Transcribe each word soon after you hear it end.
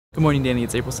Good morning, Danny.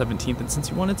 It's April 17th, and since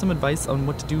you wanted some advice on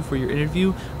what to do for your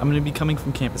interview, I'm going to be coming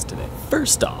from campus today.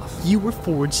 First off, you were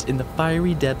forged in the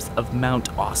fiery depths of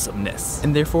Mount Awesomeness,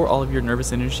 and therefore all of your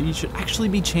nervous energy should actually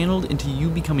be channeled into you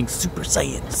becoming Super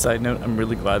Saiyan. Side note, I'm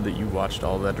really glad that you watched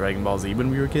all that Dragon Ball Z when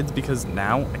we were kids, because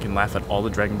now I can laugh at all the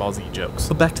Dragon Ball Z jokes.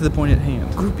 But back to the point at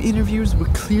hand. Group interviews were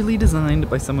clearly designed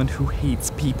by someone who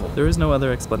hates people. There is no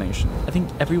other explanation. I think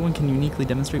everyone can uniquely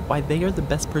demonstrate why they are the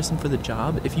best person for the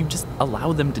job if you just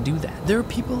allow them to do that. There are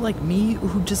people like me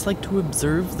who just like to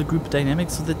observe the group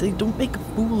dynamics so that they don't make a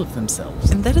fool of themselves.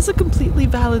 And that is a completely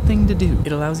valid thing to do.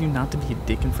 It allows you not to be a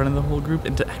dick in front of the whole group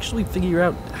and to actually figure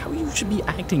out how you should be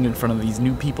acting in front of these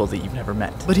new people that you've never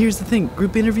met. But here's the thing,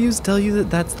 group interviews tell you that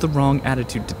that's the wrong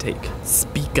attitude to take.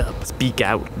 Speak up, speak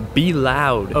out, be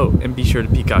loud. Oh, and be sure to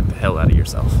peacock the hell out of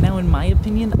yourself. Now, in my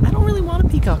opinion, I don't really want a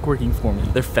peacock working for me.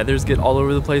 Their feathers get all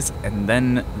over the place, and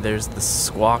then there's the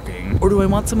squawking. Or do I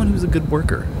want someone who's a good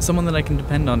worker? Someone that I can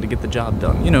depend on to get the job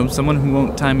done. You know, someone who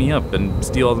won't tie me up and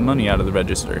steal all the money out of the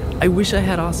register. I wish I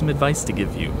had awesome advice to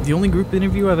give you. The only group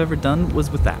interview I've ever done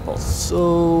was with Apple,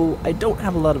 so I don't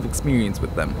have a lot of experience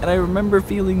with them. And I remember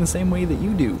feeling the same way that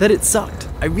you do, that it sucked.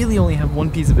 I really only have one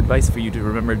piece of advice for you to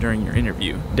remember during your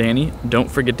interview. Danny,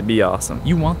 don't forget to be awesome.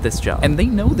 You want this job, and they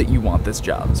know that you want this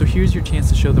job. So here's your chance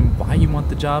to show them why you want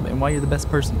the job and why you're the best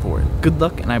person for it. Good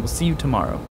luck, and I will see you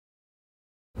tomorrow.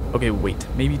 Okay, wait,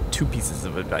 maybe two pieces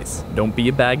of advice. Don't be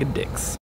a bag of dicks.